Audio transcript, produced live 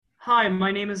Hi,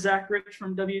 my name is Zach Rich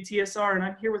from WTSR, and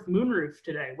I'm here with Moonroof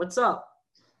today. What's up?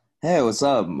 Hey, what's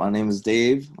up? My name is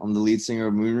Dave. I'm the lead singer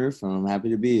of Moonroof, and I'm happy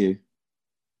to be here.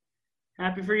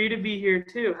 Happy for you to be here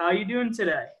too. How are you doing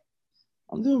today?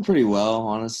 I'm doing pretty well,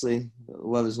 honestly. The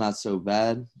weather's not so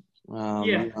bad.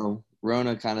 Yeah,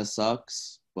 Rona kind of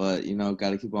sucks, but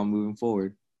got to keep on moving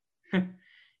forward.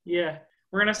 yeah.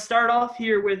 We're gonna start off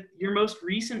here with your most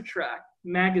recent track,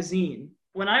 Magazine.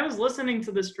 When I was listening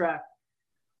to this track,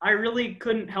 I really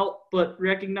couldn't help but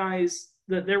recognize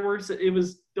that it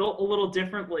was built a little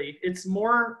differently. It's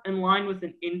more in line with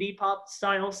an indie pop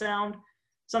style sound,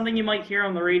 something you might hear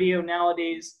on the radio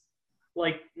nowadays,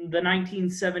 like the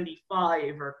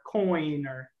 1975 or Coin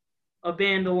or a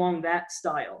band along that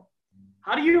style.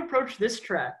 How do you approach this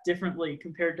track differently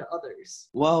compared to others?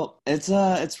 Well,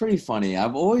 it's pretty funny.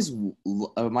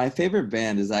 My favorite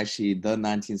band is actually the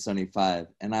 1975,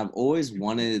 and I've always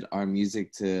wanted our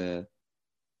music to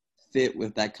fit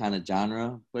with that kind of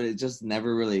genre, but it just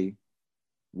never really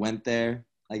went there,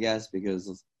 I guess,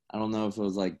 because I don't know if it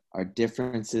was like our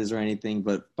differences or anything,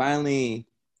 but finally,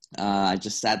 I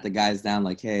just sat the guys down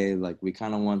like, hey, like we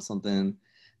kind of want something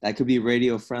that could be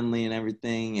radio friendly and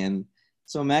everything. And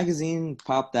so Magazine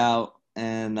popped out,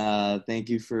 and thank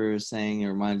you for saying it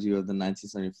reminds you of the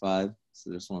 1975.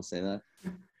 So just want to say that.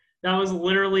 That was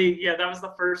literally, yeah, that was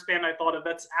the first band I thought of.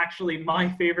 That's actually my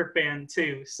favorite band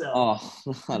too. So Oh,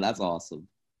 that's awesome.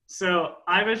 So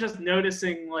I was just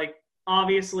noticing, like,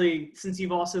 obviously, since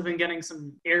you've also been getting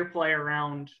some airplay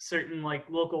around certain like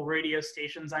local radio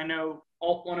stations, I know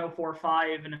Alt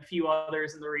 1045 and a few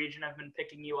others in the region have been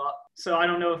picking you up. So I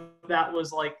don't know if that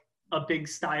was like a big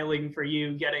styling for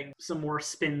you, getting some more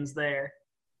spins there.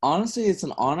 Honestly, it's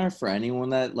an honor for anyone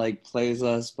that like plays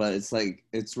us, but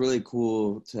it's really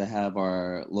cool to have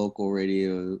our local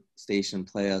radio station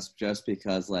play us just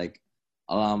because like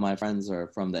a lot of my friends are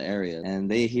from the area and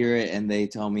they hear it and they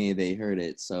tell me they heard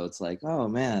it. So it's like, oh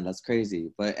man, that's crazy.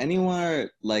 But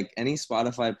anywhere like any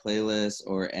Spotify playlist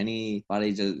or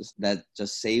anybody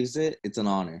just saves it, it's an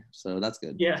honor. So that's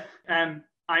good. Yeah. And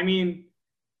I mean,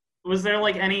 was there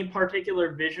like any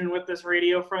particular vision with this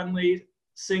radio friendly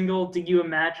single? Did you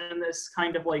imagine this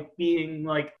kind of like being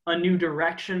like a new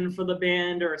direction for the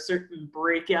band or a certain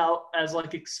breakout as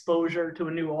like exposure to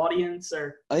a new audience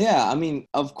or Yeah, I mean,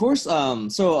 of course. So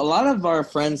a lot of our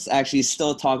friends actually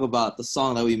still talk about the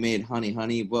song that we made, "Honey,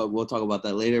 Honey," but we'll talk about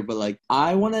that later. But like,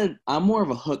 I'm more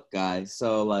of a hook guy.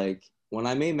 So like, when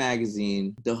I made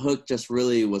Magazine, the hook just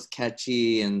really was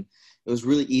catchy and it was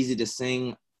really easy to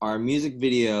sing. Our music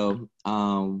video,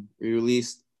 we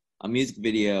released a music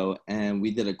video and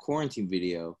we did a quarantine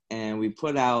video and we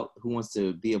put out Who Wants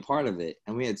to Be a Part of It,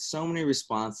 and we had so many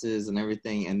responses and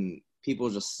everything, and people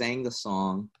just sang the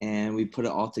song and we put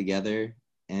it all together,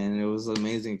 and it was an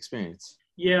amazing experience.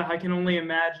 yeah, I can only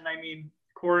imagine. I mean,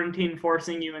 quarantine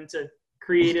forcing you into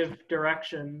creative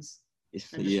directions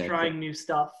and just Yeah. trying new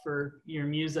stuff for your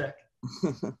music.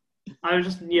 I was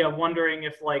just yeah wondering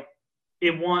if like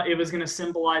it was going to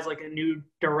symbolize like a new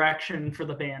direction for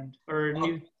the band or a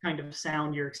new kind of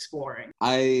sound you're exploring.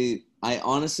 I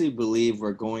honestly believe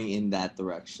we're going in that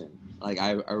direction. Like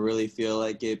I really feel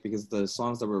like it because the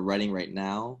songs that we're writing right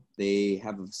now, they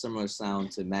have a similar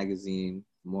sound to Magazine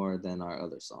more than our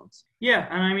other songs. Yeah,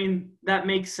 and I mean that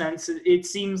makes sense. It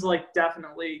seems like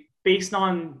definitely based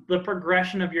on the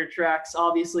progression of your tracks.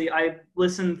 Obviously, I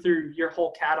listened through your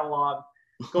whole catalog,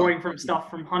 going from stuff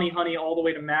from Honey Honey all the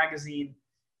way to Magazine.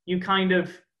 You kind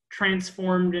of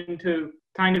transformed into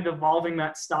kind of evolving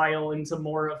that style into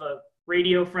more of a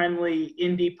radio friendly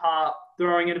indie pop,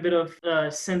 throwing in a bit of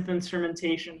synth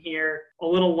instrumentation here, a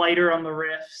little lighter on the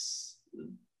riffs,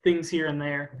 things here and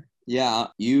there. Yeah,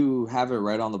 you have it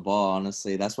right on the ball,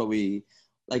 honestly. That's what we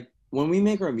like when we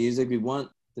make our music, we want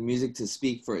the music to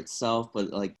speak for itself,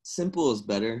 but like simple is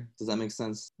better. Does that make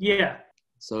sense? Yeah,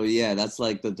 So yeah, that's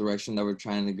like the direction that we're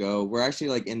trying to go. We're actually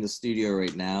like in the studio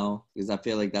right now because I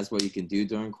feel like that's what you can do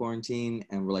during quarantine,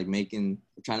 and we're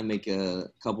trying to make a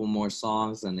couple more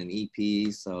songs and an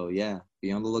EP. So yeah,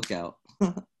 be on the lookout.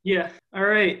 yeah. All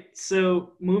right.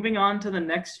 So moving on to the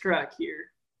next track here.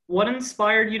 What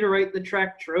inspired you to write the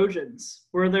track Trojans?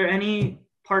 Were there any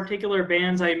particular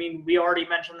bands? I mean, we already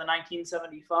mentioned the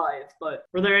 1975, but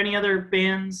were there any other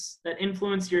bands that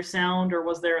influenced your sound, or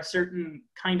was there a certain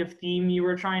kind of theme you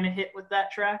were trying to hit with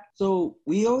that track? So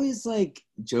we always like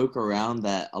joke around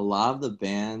that a lot of the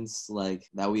bands like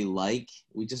that we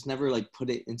just never like put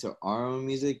it into our own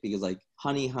music because like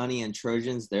Honey Honey and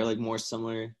Trojans, they're like more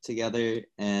similar together.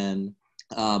 And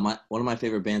my one of my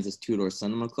favorite bands is Two Door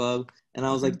Cinema Club. And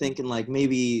I was like Mhm. thinking like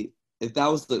maybe if that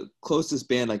was the closest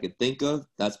band I could think of,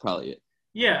 that's probably it.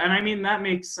 Yeah, and I mean, that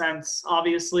makes sense.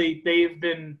 Obviously, they've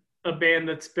been a band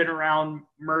that's been around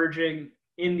merging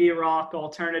indie rock,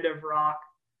 alternative rock,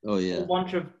 Oh a yeah.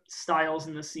 bunch of styles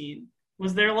in the scene.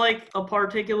 Was there like a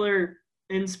particular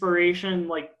inspiration,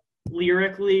 like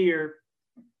lyrically or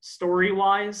story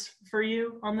wise, for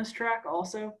you on this track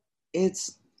also?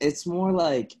 It's more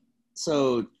like,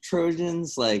 so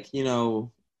Trojans, like, a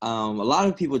lot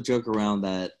of people joke around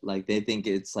that like they think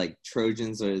it's like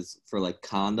Trojans is for like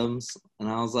condoms, and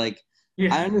I was like,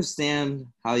 Yeah. I understand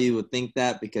how you would think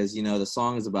that because the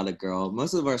song is about a girl.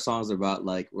 Most of our songs are about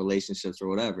like relationships or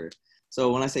whatever.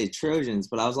 So when I say Trojans,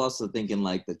 but I was also thinking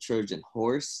like the Trojan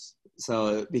horse.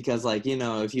 So because like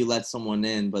if you let someone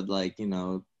in, but like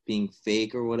being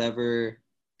fake or whatever,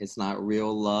 it's not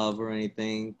real love or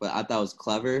anything. But I thought it was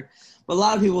clever. But a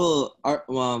lot of people are,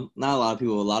 well, not a lot of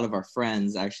people, a lot of our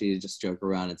friends actually just joke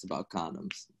around it's about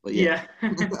condoms. But yeah.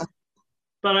 Yeah.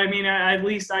 But I mean, at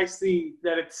least I see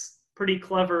that it's pretty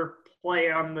clever play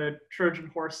on the Trojan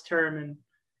horse term, and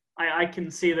I can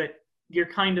see that you're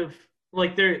kind of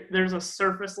like there's a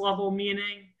surface level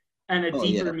meaning and a Oh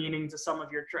deeper yeah. meaning to some of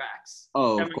your tracks.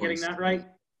 Oh, Am of I getting course. that right?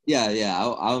 Yeah, yeah.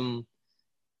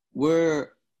 We're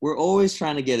we're always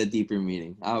trying to get a deeper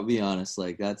meaning. I'll be honest,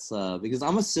 like that's because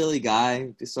I'm a silly guy,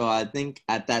 so I think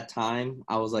at that time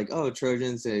I was like, oh,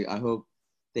 Trojans, I hope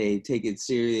they take it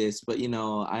serious, but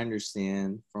I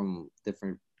understand from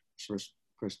different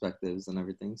perspectives and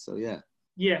everything. So yeah.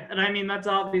 Yeah, and I mean that's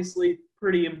obviously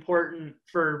pretty important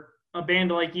for a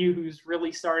band like you who's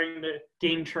really starting to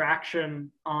gain traction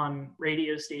on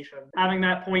radio station. Having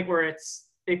that point where it's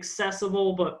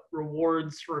accessible but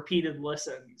rewards repeated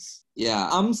listens. Yeah,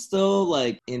 I'm still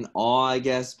like in awe, I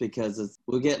guess, because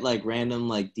we'll get like random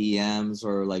like DMs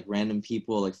or like random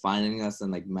people like finding us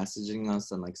and like messaging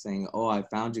us and like saying, "Oh, I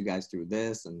found you guys through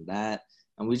this and that."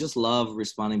 And we just love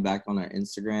responding back on our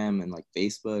Instagram and like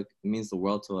Facebook. It means the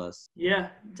world to us. Yeah,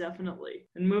 definitely.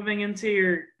 And moving into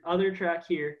your other track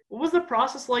here, what was the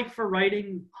process like for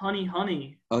writing Honey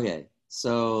Honey? Okay,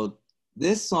 so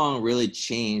this song really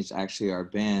changed actually our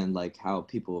band, like how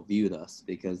people viewed us,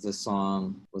 because this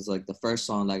song was like the first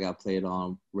song that got played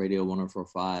on Radio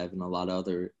 1045 and a lot of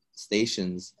other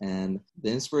stations. And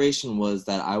the inspiration was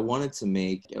that I wanted to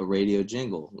make a radio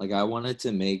jingle. Like I wanted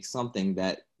to make something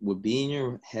that would be in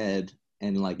your head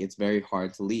and like it's very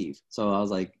hard to leave. So I was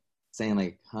like, saying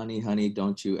like honey honey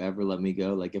don't you ever let me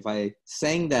go, like if I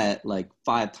sang that like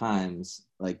 5 times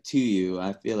like to you,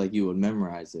 I feel like you would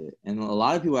memorize it. And a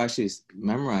lot of people actually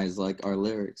memorize like our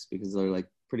lyrics because they're like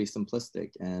pretty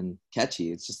simplistic and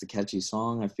catchy. It's just a catchy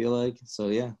song, I feel like. So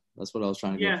yeah, that's what I was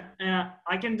trying to go Yeah, for. and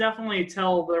I can definitely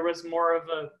tell there was more of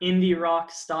a indie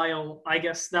rock style. I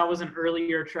guess that was an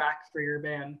earlier track for your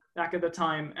band back at the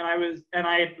time. And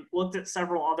I had looked at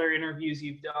several other interviews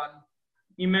you've done.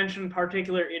 You mentioned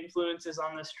particular influences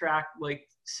on this track, like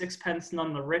Sixpence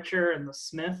None the Richer and the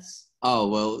Smiths. Oh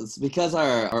well, it's because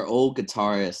our old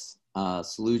guitarist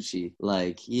Salucci,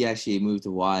 like he actually moved to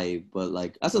Hawaii, but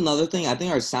like that's another thing. I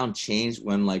think our sound changed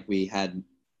when like we had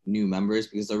new members,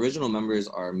 because the original members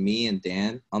are me and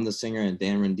Dan. I'm the singer and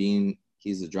Dan Rendine,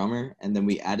 he's the drummer, and then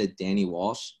we added Danny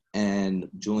Walsh and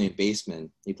Julian Bassman.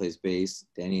 He plays bass.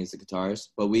 Danny is the guitarist.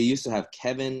 But we used to have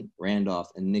Kevin Randolph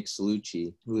and Nick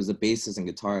Salucci, who is a bassist and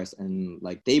guitarist, and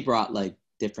like they brought like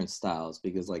different styles,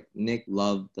 because like Nick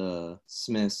loved the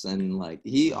Smiths and like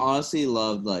he honestly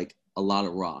loved like a lot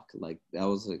of rock. Like that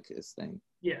was like his thing.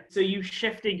 Yeah, so you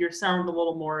shifted your sound a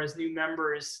little more as new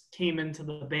members came into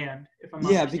the band, if I'm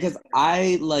Yeah, because understanding.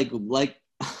 I like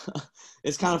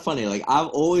it's kind of funny. Like I've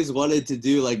always wanted to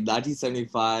do like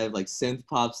 1975 like synth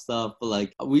pop stuff, but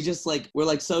like we just like we're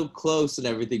like so close and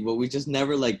everything, but we just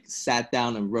never like sat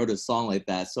down and wrote a song like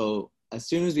that. So as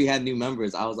soon as we had new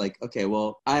members, I was like, okay,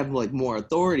 well, I have like more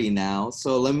authority now,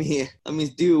 so let me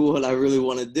do what I really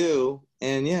want to do.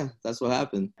 And yeah, that's what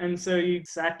happened. And so you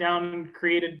sat down and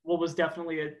created what was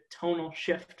definitely a tonal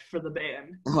shift for the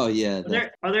band. Oh yeah,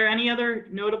 Are there any other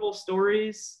notable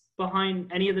stories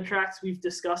behind any of the tracks we've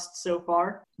discussed so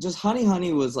far? just Honey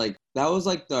Honey was like that was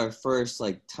like our first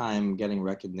like time getting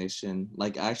recognition.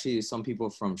 Like actually some people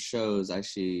from shows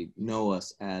actually know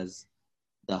us as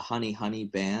the Honey Honey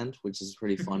band, which is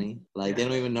pretty funny. Like they Yeah.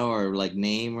 don't even know our like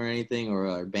name or anything or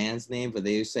our band's name, but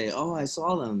they say, "Oh, I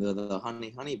saw them, the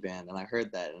Honey Honey band," and I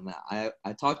heard that, and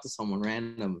I talked to someone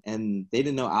random, and they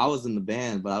didn't know I was in the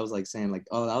band, but I was like saying like,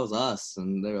 "Oh, that was us,"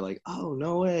 and they were like, "Oh,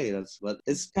 no way." But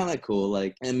it's kind of cool.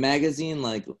 Like in magazine,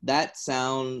 like that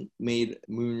sound made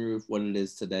Moonroof what it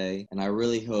is today, and I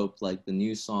really hope like the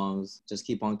new songs just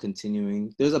keep on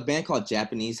continuing. There's a band called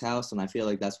Japanese House, and I feel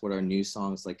like that's what our new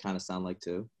songs like kind of sound like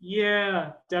too. too.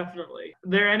 Yeah, definitely. Are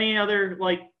there any other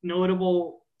like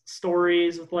notable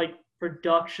stories with like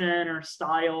production or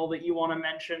style that you want to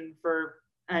mention for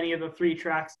any of the 3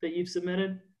 tracks that you've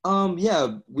submitted?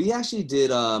 Yeah, we actually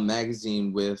did a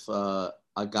magazine with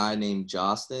a guy named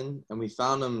Justin, and we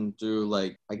found him through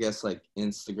like I guess like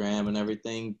Instagram and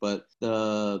everything. But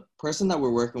the person that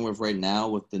we're working with right now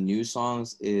with the new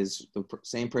songs is the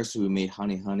same person who made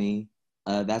Honey Honey.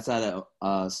 That's at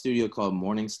a studio called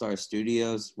Morningstar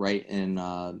Studios right in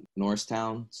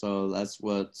Norristown. So that's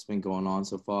what's been going on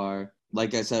so far.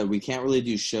 Like I said, we can't really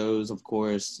do shows, of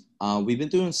course. We've been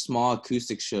doing small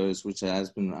acoustic shows, which has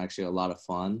been actually a lot of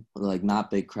fun. Like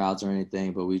not big crowds or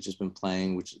anything, but we've just been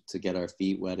playing which to get our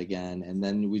feet wet again. And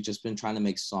then we've just been trying to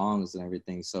make songs and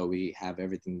everything, so we have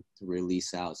everything to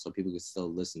release out, so people can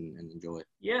still listen and enjoy it.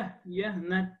 Yeah, and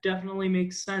that definitely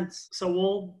makes sense. So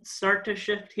we'll start to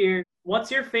shift here.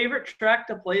 What's your favorite track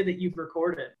to play that you've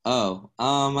recorded?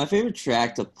 My favorite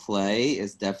track to play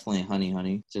is definitely Honey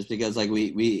Honey, just because like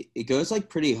we it goes like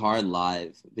pretty hard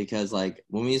live, because like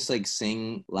when we just like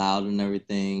sing loud and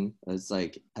everything, it's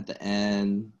like at the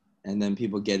end, and then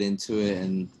people get into it,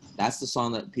 and that's the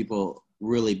song that people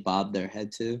really bob their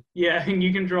head to. Yeah, and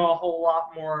you can draw a whole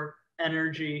lot more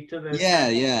energy to this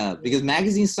than Yeah, because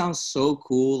magazines sound so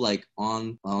cool like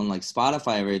on like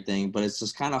Spotify and everything, but it's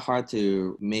just kind of hard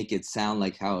to make it sound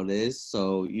like how it is.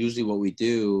 So usually what we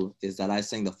do is that I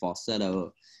sing the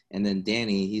falsetto, and then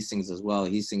Danny, he sings as well.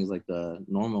 He sings like the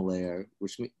normal layer,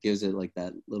 which gives it like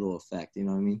that little effect, you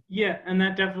know what I mean? Yeah, and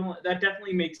that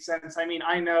definitely makes sense. I mean,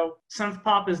 I know synth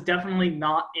pop is definitely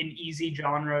not an easy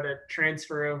genre to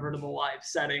transfer over to the live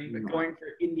setting, but going for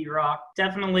indie rock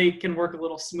definitely can work a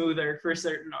little smoother for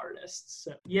certain artists.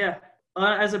 So, yeah,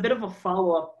 as a bit of a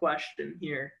follow-up question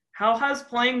here, how has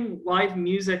playing live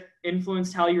music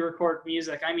influenced how you record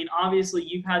music? I mean, obviously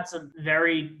you've had some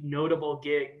very notable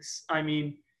gigs. I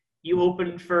mean, you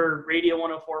opened for Radio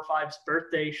 104.5's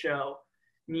birthday show.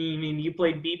 I mean, you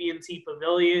played BB&T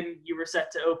Pavilion. You were set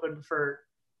to open for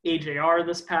AJR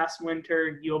this past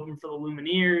winter. You opened for the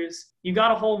Lumineers. You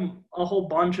got a whole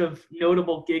bunch of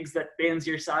notable gigs that bands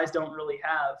your size don't really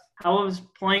have. How has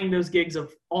playing those gigs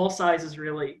of all sizes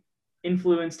really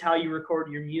influenced how you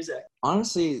record your music?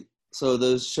 Honestly, so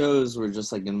those shows were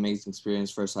just like an amazing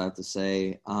experience, first I have to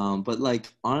say. But like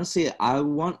honestly, I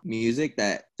want music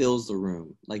that fills the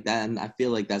room like that, and I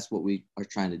feel like that's what we are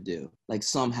trying to do, like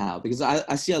somehow, because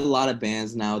I see a lot of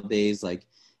bands nowadays like,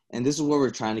 and this is what we're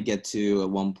trying to get to at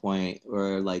one point,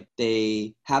 where like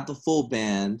they have the full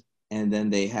band and then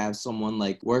they have someone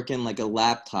like working like a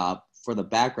laptop for the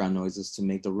background noises to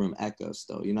make the room echo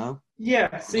still, you know? Yeah,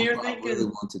 so That's you're what I really thinking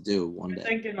want to do one you're day.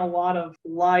 thinking a lot of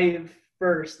live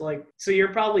first, like so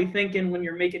you're probably thinking when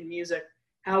you're making music,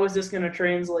 how is this going to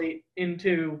translate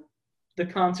into the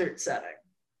concert setting?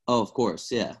 Oh, of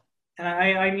course, yeah. And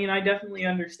I mean, I definitely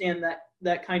understand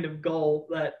that kind of goal.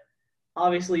 That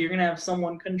obviously you're gonna have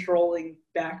someone controlling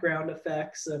background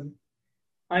effects, and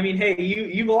I mean, hey,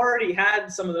 you've already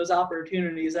had some of those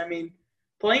opportunities. I mean,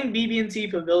 playing BB&T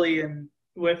Pavilion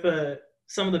with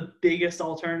some of the biggest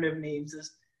alternative names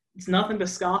is it's nothing to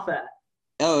scoff at.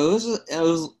 Oh, it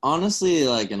was honestly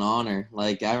like an honor.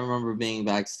 Like I remember being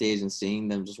backstage and seeing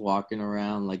them just walking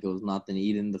around like it was nothing,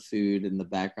 eating the food in the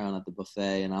background at the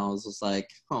buffet, and I was just like,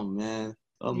 oh man,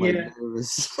 I'm like Yeah,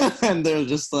 nervous, and they're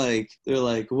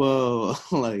like, whoa,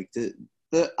 like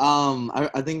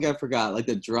I think I forgot like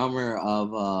the drummer of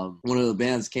one of the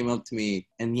bands came up to me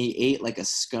and he ate like a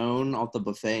scone off the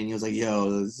buffet, and he was like,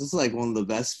 yo, this is like one of the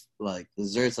best like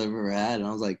desserts I've ever had. And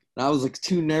I was like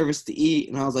too nervous to eat,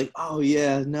 and I was like, oh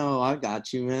yeah, no, I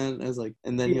got you, man. I was like,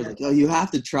 and then he was yeah, like, oh, you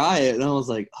have to try it, and I was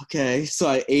like, okay. So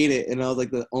I ate it, and I was like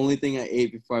the only thing I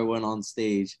ate before I went on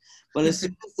stage. But as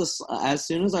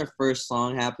soon as our first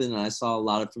song happened, and I saw a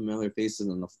lot of familiar faces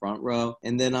in the front row,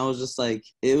 and then I was just like,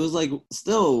 it was like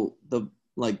still the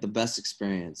best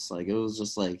experience. Like it was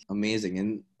just like amazing.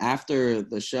 And after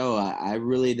the show, I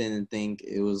really didn't think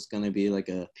it was gonna be like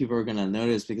people were gonna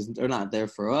notice, because they're not there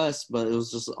for us. But it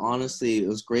was just honestly, it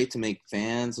was great to make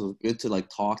fans. It was good to like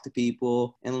talk to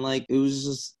people, and like it was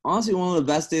just honestly one of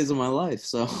the best days of my life.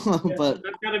 So, yeah. but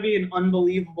That's got to be an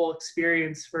unbelievable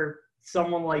experience for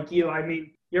someone like you. I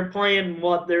mean, you're playing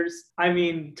what? There's, I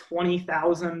mean,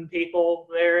 20,000 people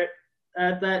there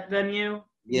at that venue.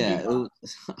 You yeah, it got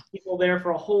was, people there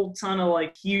for a whole ton of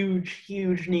like huge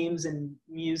names in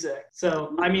music.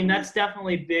 So I mean that's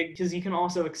definitely big because you can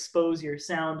also expose your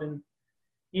sound, and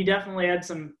you definitely had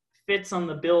some fits on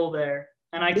the bill there.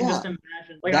 And I can yeah, just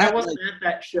imagine, like I that wasn't like at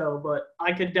that show, but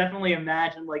I could definitely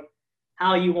imagine like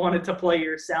how you wanted to play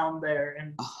your sound there,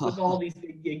 and with all these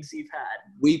big gigs you've had.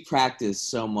 We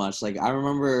practiced so much. Like I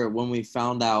remember when we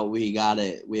found out we got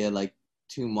it, we had like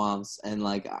 2 months, and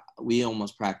like we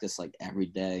almost practiced like every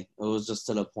day. It was just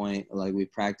to the point like we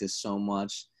practiced so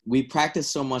much. We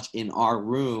practiced so much in our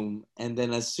room, and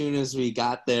then as soon as we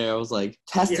got there, I was like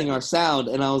testing our sound,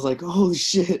 and I was like, "Holy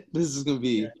shit, this is gonna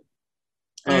be." And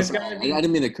Oh, it's sorry. gonna be. I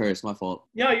didn't mean to curse. My fault.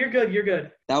 No, you're good. You're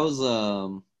good. That was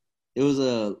it was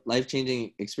a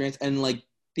life-changing experience, and like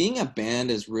being a band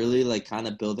is really like kind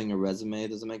of building a resume.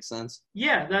 Does it make sense?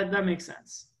 Yeah, that makes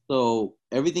sense. So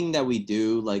everything that we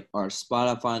do, like our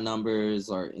Spotify numbers,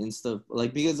 our Insta,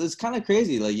 like because it's kind of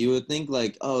crazy. Like you would think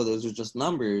like, oh, those are just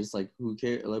numbers. Like who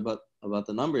cares about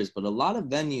the numbers? But a lot of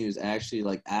venues actually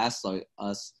like ask like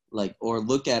us like or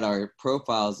look at our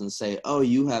profiles and say, oh,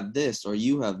 you have this or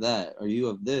you have that or you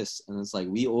have this, and it's like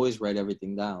we always write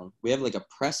everything down. We have like a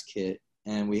press kit,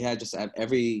 and we had just have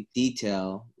every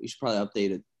detail. We should probably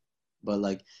update it, but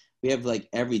like we have like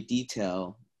every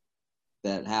detail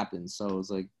that happens. So it's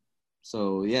like.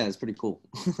 So yeah, it's pretty cool.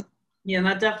 Yeah, and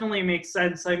that definitely makes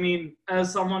sense. I mean,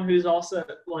 as someone who's also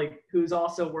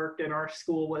worked in our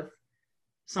school with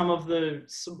some of the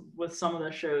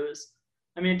shows,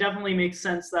 I mean, it definitely makes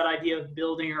sense, that idea of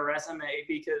building a resume,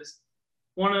 because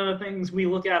one of the things we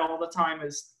look at all the time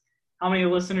is how many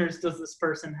listeners does this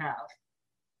person have,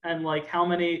 and like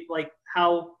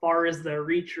how far is their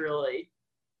reach really.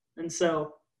 And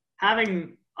so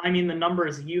having, I mean, the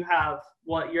numbers you have,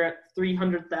 you're at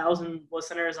 300,000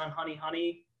 listeners on Honey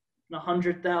Honey and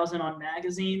 100,000 on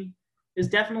Magazine, is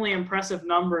definitely impressive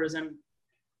numbers. And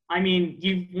I mean,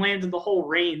 you've landed the whole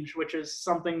range, which is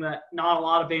something that not a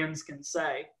lot of bands can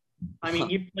say. I mean,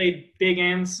 you've played big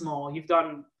and small. You've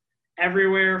done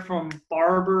everywhere from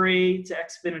Barbary to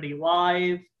Xfinity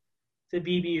Live to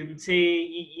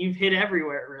BB&T. You've hit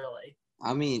everywhere, really.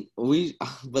 I mean,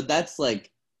 but that's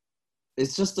like,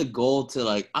 it's just a goal to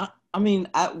like, I mean,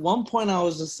 at one point I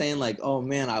was just saying like, oh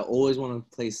man, I always want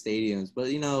to play stadiums,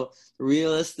 but you know,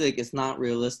 realistic, it's not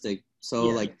realistic. So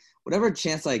like, whatever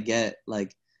chance I get,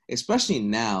 like, especially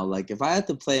now, like if I had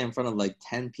to play in front of like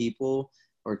 10 people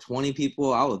or 20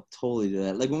 people, I would totally do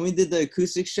that. Like when we did the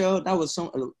acoustic show, there was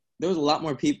a lot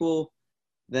more people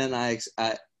than I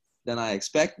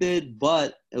expected,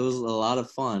 but it was a lot of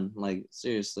fun. Like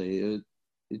seriously,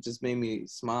 it just made me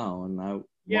smile, and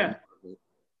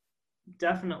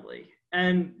definitely.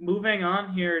 And moving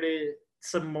on here to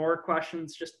some more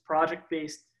questions, just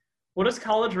project-based. What does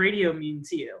college radio mean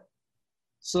to you?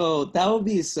 So that would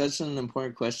be such an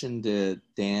important question to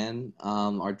Dan,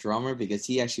 our drummer, because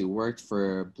he actually worked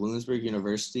for Bloomsburg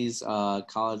University's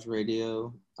college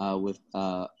radio with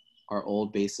our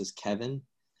old bassist, Kevin.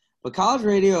 But college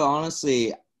radio,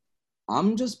 honestly,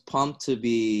 I'm just pumped to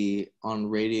be on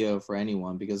radio for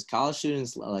anyone, because college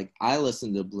students, like I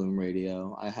listen to Bloom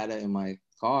Radio. I had it in my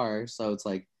car. So it's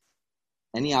like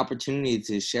any opportunity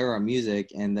to share our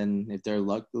music. And then if they're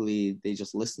luckily, they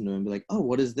just listen to it and be like, oh,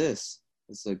 what is this?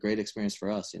 It's a great experience for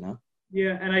us, you know?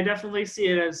 Yeah, and I definitely see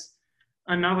it as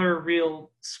another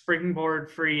real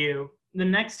springboard for you. The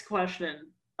next question,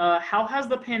 how has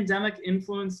the pandemic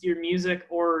influenced your music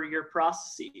or your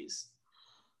processes?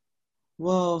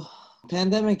 Well,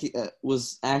 pandemic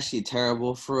was actually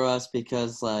terrible for us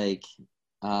because like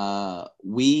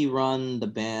we run the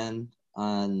band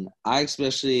on, I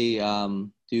especially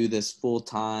do this full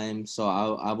time. So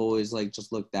I've always like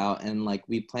just looked out, and like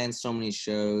we planned so many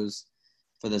shows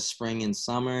for the spring and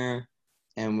summer,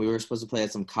 and we were supposed to play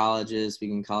at some colleges,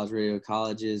 speaking college radio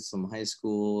colleges, some high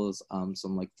schools,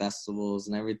 some like festivals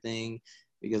and everything,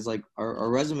 because like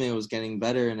our resume was getting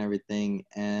better and everything.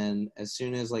 And as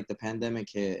soon as like the pandemic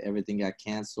hit, everything got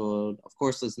canceled. Of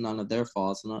course, it's none of their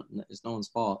fault. It's no one's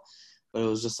fault, but it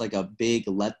was just like a big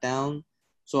letdown.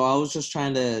 So I was just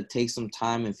trying to take some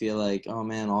time and feel like, oh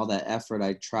man, all that effort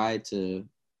I tried to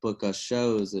book us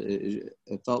shows, it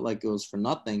felt like it was for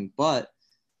nothing. But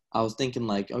I was thinking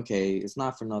like, okay, it's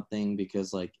not for nothing,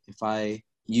 because like if I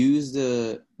use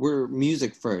we're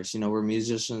music first, you know, we're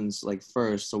musicians like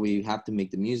first, so we have to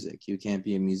make the music. You can't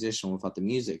be a musician without the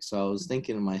music. So I was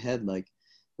thinking in my head, like,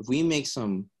 if we make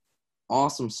some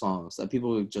awesome songs that people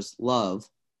would just love,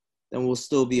 then we'll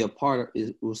still be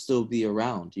we'll still be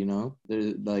around, you know?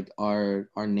 Like our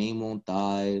name won't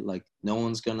die. Like no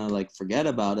one's gonna like forget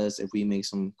about us if we make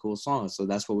some cool songs. So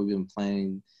that's what we've been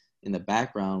playing in the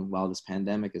background while this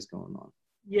pandemic is going on.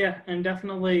 Yeah, and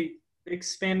definitely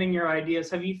expanding your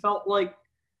ideas. Have you felt like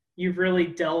you've really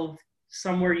delved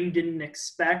somewhere you didn't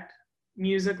expect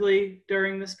musically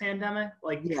during this pandemic?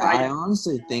 Like, yeah, I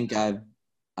honestly think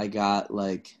I got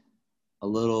like a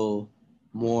little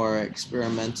more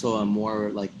experimental and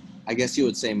more like, I guess you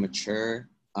would say mature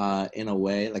in a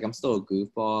way. Like I'm still a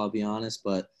goofball, I'll be honest,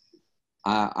 but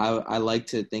I like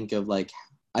to think of like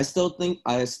I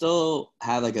still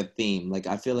have like a theme. Like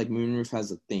I feel like Moonroof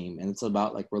has a theme, and it's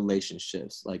about like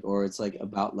relationships, like or it's like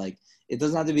about like it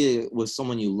doesn't have to be with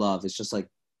someone you love. It's just like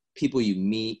people you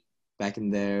meet back in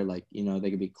there. Like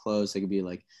they could be close, they could be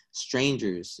like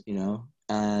strangers,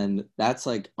 and that's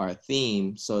like our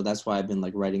theme. So that's why I've been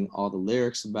like writing all the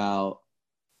lyrics about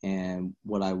and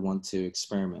what I want to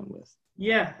experiment with.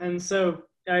 Yeah, and so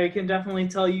I can definitely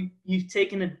tell you've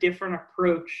taken a different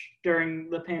approach during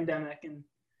the pandemic and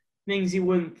things you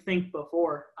wouldn't think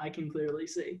before. I can clearly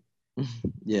see.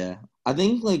 Yeah. I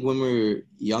think like when we were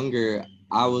younger,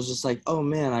 I was just like, oh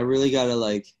man, I really gotta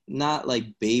like not like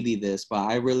baby this, but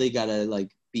I really gotta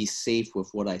like be safe with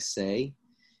what I say.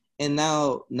 And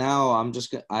now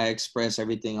I express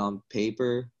everything on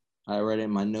paper. I write it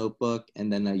in my notebook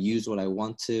and then I use what I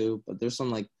want to. But there's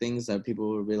some like things that people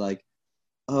will be like,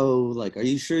 oh, like, are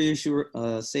you sure you should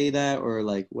say that or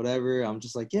like whatever? I'm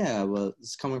just like, yeah, well,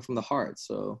 it's coming from the heart.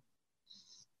 So,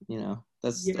 Yeah,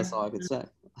 that's all I could say.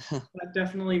 that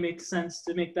definitely makes sense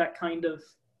to make that kind of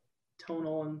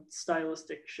tonal and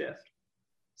stylistic shift.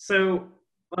 So,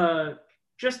 uh,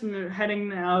 just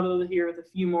heading out of here with a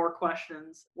few more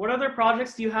questions. What other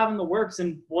projects do you have in the works,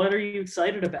 and what are you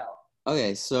excited about?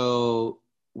 Okay, so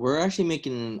we're actually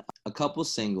making a couple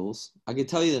singles. I can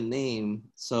tell you the name.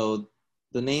 So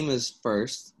the name is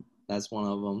First. That's one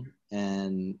of them,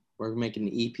 and we're making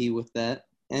an EP with that.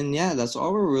 And yeah, that's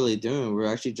all we're really doing.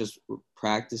 We're actually just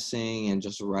practicing and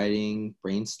just writing,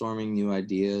 brainstorming new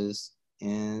ideas,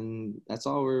 and that's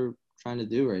all we're trying to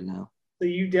do right now. So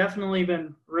you definitely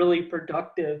been really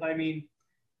productive. I mean,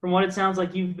 from what it sounds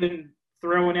like, you've been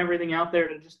throwing everything out there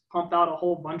to just pump out a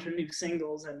whole bunch of new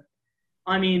singles. And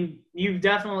I mean,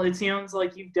 it sounds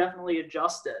like you've definitely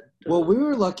adjusted. Well, we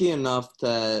were lucky enough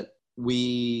that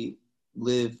we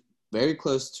live very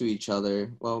close to each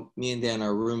other. Well, me and Dan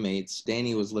are roommates.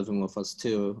 Danny was living with us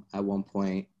too at one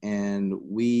point, and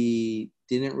we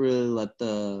didn't really let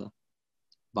the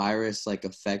virus like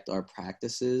affect our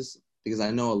practices because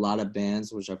I know a lot of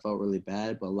bands, which I felt really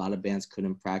bad, but a lot of bands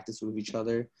couldn't practice with each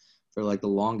other for like the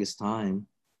longest time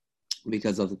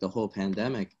because of the whole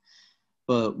pandemic.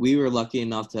 But we were lucky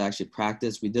enough to actually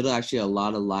practice. We did actually a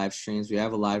lot of live streams. We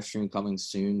have a live stream coming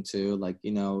soon too. Like,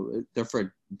 they're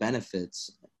for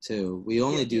benefits too. We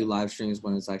only do live streams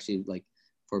when it's actually like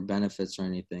for benefits or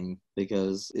anything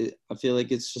because I feel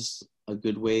like it's just a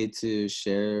good way to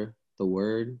share the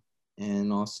word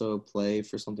and also play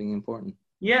for something important.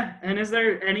 Yeah, and is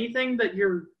there anything that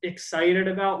you're excited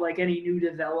about, like any new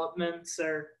developments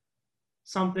or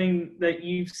something that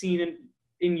you've seen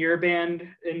in your band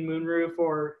in Moonroof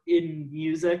or in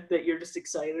music that you're just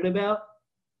excited about?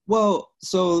 Well,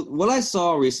 so what I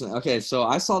saw recently, okay, so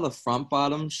I saw the Front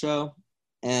Bottom show,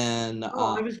 and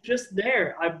I was just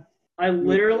there. I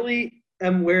literally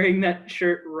am wearing that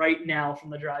shirt right now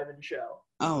from the drive-in show.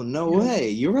 oh no way,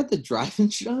 you were at the drive-in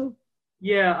show?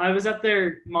 Yeah, I was at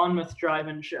their Monmouth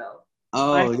drive-in show.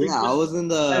 Oh yeah, I I was in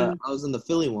the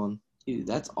Philly one. Dude,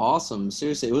 that's awesome.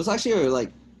 Seriously, it was actually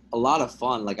like a lot of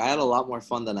fun. Like I had a lot more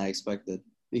fun than I expected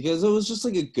because it was just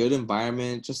like a good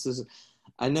environment. Just as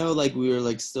I know, like we were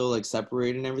like still like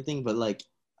separated and everything, but like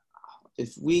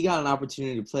if we got an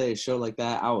opportunity to play a show like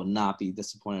that, I would not be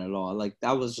disappointed at all. Like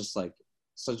that was just like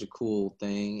such a cool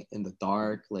thing in the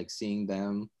dark, like seeing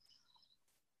them.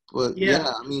 But yeah,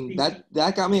 yeah, I mean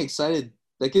that got me excited.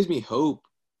 That gives me hope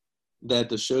that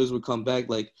the shows would come back.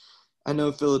 Like I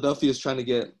know Philadelphia is trying to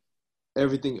get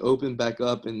everything open back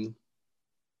up in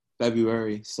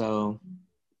February, so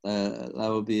that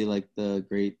would be like the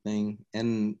great thing.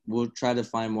 And we'll try to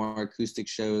find more acoustic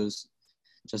shows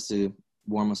just to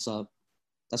warm us up.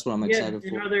 That's what I'm excited and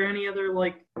for. are there any other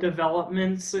like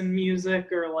developments in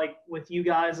music or like with you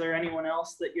guys or anyone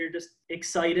else that you're just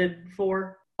excited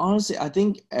for? Honestly, I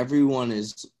think everyone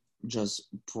is just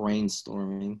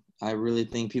brainstorming. I really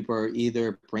think people are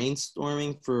either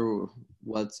brainstorming for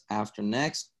what's after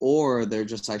next or they're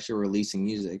just actually releasing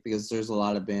music because there's a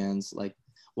lot of bands. Like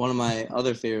one of my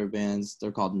other favorite bands,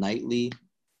 they're called Nightly.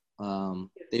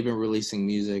 They've been releasing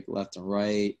music left and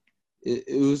right.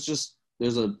 It was just,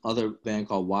 there's a other band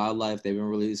called Wildlife. They've been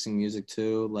releasing music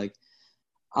too. Like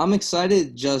I'm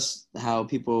excited just how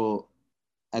people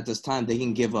at this time they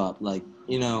can give up, like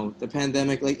the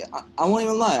pandemic. Like I won't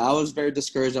even lie, I was very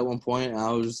discouraged at one point and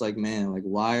I was just like, man, like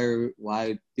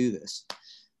why do this?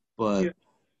 But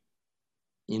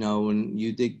Yeah. when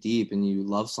you dig deep and you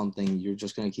love something, you're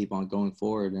just going to keep on going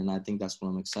forward. And I think that's what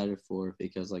I'm excited for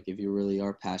because like if you really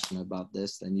are passionate about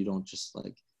this, then you don't just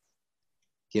like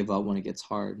give up when it gets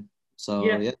hard. So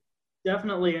Yeah. yeah.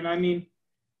 definitely. And I mean,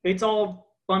 it's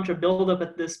all a bunch of buildup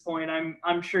at this point.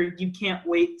 I'm sure you can't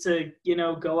wait to,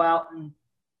 go out and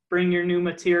bring your new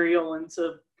material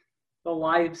into the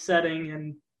live setting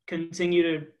and continue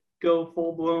to go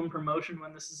full blown promotion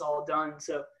when this is all done.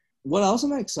 So What else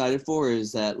I'm excited for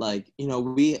is that, like,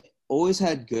 we always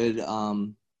had good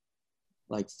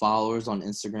like followers on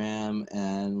Instagram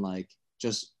and like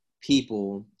just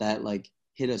people that like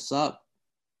hit us up.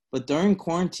 But during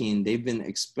quarantine, they've been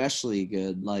especially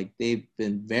good. Like, they've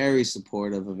been very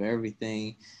supportive of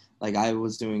everything. Like, I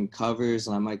was doing covers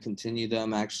and I might continue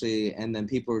them actually. And then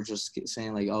people were just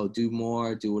saying like, oh, do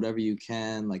more, do whatever you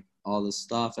can, like all this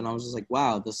stuff. And I was just like,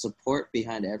 wow, the support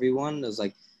behind everyone is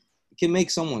like, it can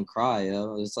make someone cry.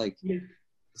 It's like, yeah,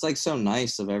 it's like so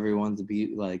nice of everyone to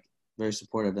be like very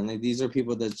supportive. And like, these are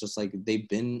people that just like, they've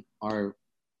been our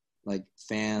like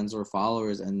fans or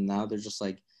followers, and now they're just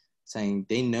like saying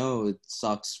they know it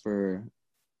sucks for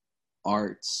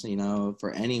arts,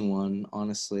 for anyone,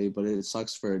 honestly, but it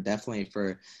sucks for definitely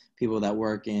for people that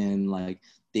work in like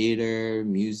theater,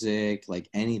 music, like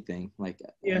anything. Like,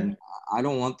 yeah. and I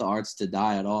don't want the arts to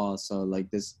die at all. So like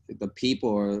the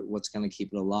people are what's gonna keep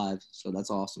it alive. So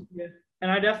that's awesome. Yeah. And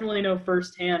I definitely know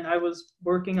firsthand. I was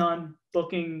working on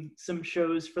booking some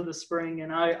shows for the spring,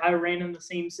 and I ran in the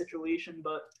same situation.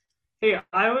 But hey,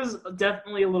 I was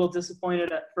definitely a little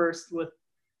disappointed at first with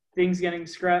things getting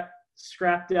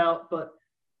scrapped out. But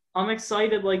I'm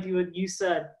excited, like you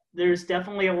said. There's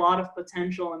definitely a lot of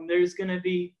potential, and there's going to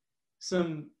be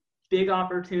some big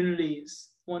opportunities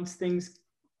once things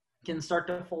can start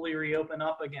to fully reopen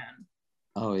up again.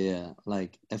 Oh yeah,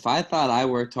 like if I thought I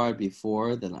worked hard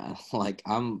before, then I like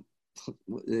I'm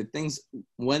if things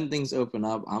when things open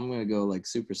up, I'm gonna go like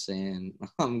Super Saiyan.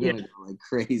 I'm Yeah, gonna go like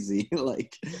crazy.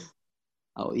 Like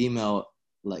I'll email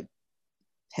like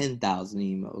 10,000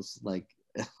 emails. Like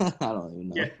I don't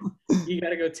even yeah. know. You got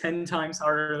to go 10 times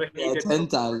harder than you Yeah, did 10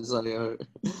 before. times. Like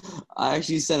I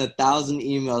actually sent 1,000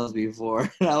 emails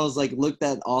before, and I was like looked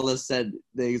at all the said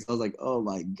things. I was like, oh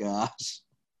my gosh.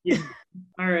 Yeah.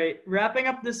 All right. Wrapping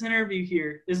up this interview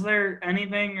here, is there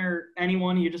anything or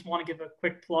anyone you just want to give a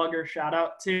quick plug or shout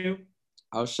out to?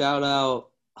 I'll shout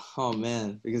out. Oh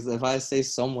man, because if I say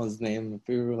someone's name,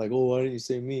 people are like, "Oh, why didn't you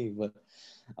say me?" But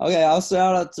okay, I'll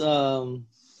shout out to,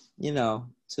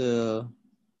 to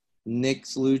Nick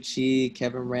Lucci,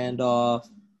 Kevin Randolph.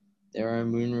 They're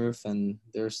in Moonroof, and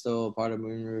they're still a part of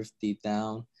Moonroof deep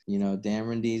down. Dan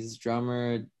Randy's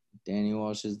drummer, Danny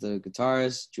Walsh is the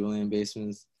guitarist, Julian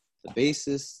Baseman's the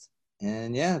bassist,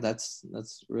 and yeah, that's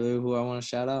really who I want to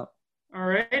shout out.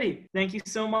 Alrighty. Thank you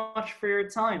so much for your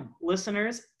time.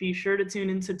 Listeners, be sure to tune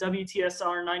into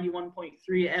WTSR 91.3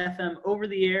 FM over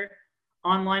the air,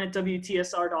 online at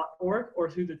WTSR.org, or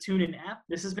through the TuneIn app.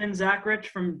 This has been Zach Rich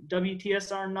from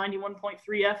WTSR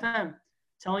 91.3 FM,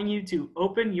 telling you to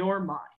open your mind.